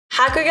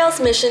Hackergal's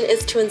mission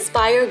is to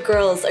inspire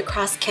girls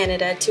across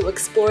Canada to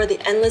explore the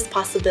endless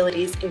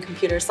possibilities in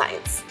computer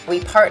science. We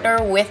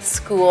partner with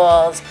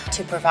schools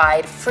to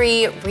provide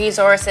free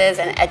resources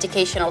and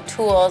educational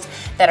tools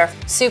that are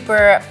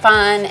super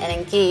fun and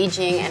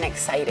engaging and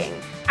exciting.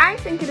 I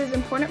think it is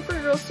important for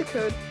girls to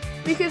code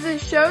because it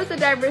shows that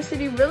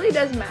diversity really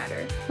does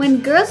matter.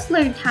 When girls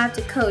learn how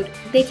to code,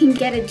 they can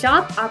get a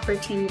job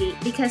opportunity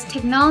because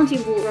technology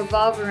will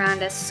revolve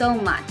around us so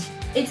much.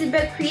 It's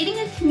about creating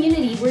a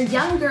community where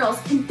young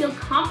girls can feel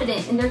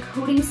confident in their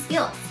coding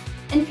skills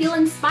and feel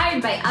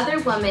inspired by other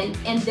women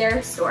and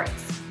their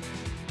stories.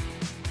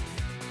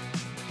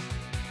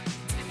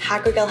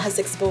 Hackergal has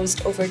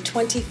exposed over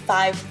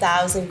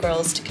 25,000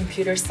 girls to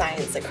computer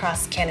science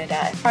across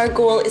Canada. Our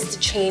goal is to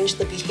change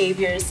the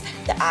behaviors,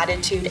 the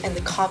attitude, and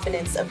the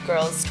confidence of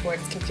girls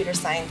towards computer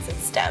science and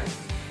STEM.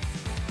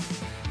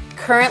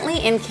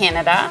 Currently in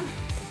Canada,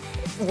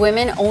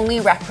 women only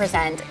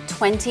represent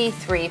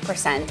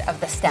 23% of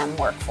the STEM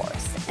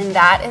workforce, and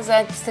that is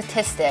a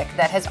statistic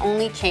that has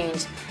only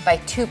changed by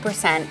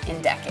 2%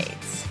 in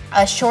decades.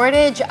 A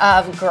shortage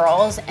of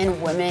girls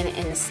and women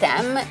in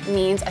STEM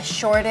means a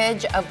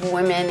shortage of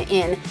women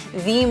in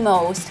the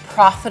most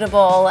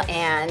profitable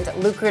and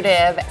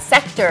lucrative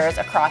sectors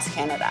across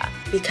Canada.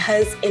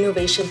 Because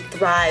innovation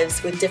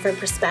thrives with different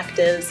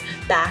perspectives,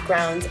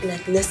 backgrounds, and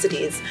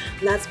ethnicities,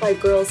 and that's why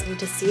girls need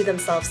to see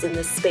themselves in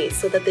this space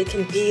so that they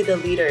can be the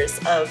leaders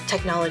of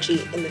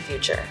technology in the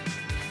future.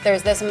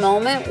 There's this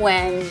moment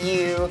when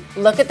you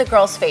look at the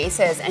girls'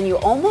 faces and you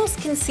almost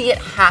can see it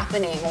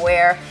happening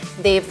where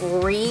they've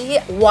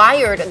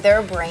rewired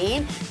their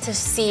brain to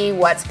see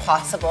what's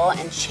possible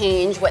and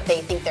change what they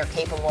think they're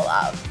capable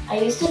of. I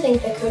used to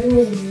think that coding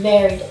was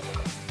very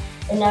difficult,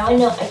 but now I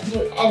know I can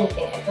do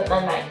anything I put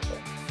my mind to.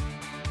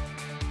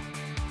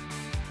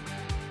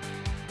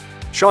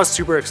 Shaw's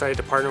super excited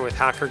to partner with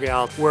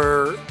Hackergal.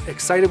 We're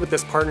excited with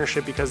this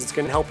partnership because it's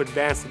going to help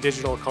advance the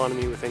digital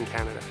economy within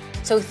Canada.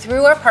 So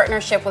through our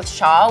partnership with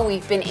Shaw,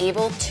 we've been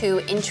able to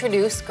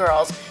introduce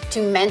girls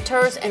to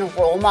mentors and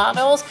role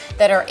models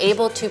that are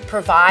able to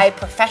provide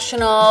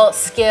professional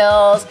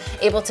skills,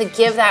 able to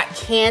give that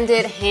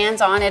candid,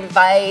 hands-on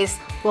advice.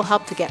 We'll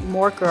help to get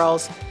more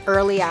girls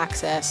early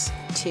access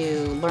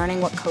to learning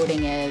what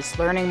coding is,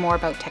 learning more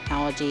about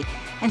technology,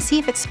 and see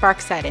if it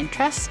sparks that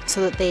interest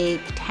so that they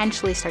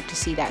potentially start to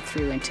see that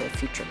through into a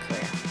future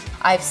career.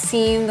 I've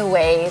seen the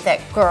way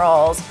that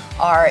girls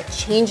are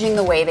changing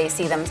the way they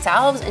see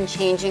themselves and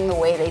changing the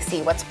way they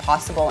see what's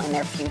possible in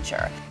their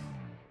future.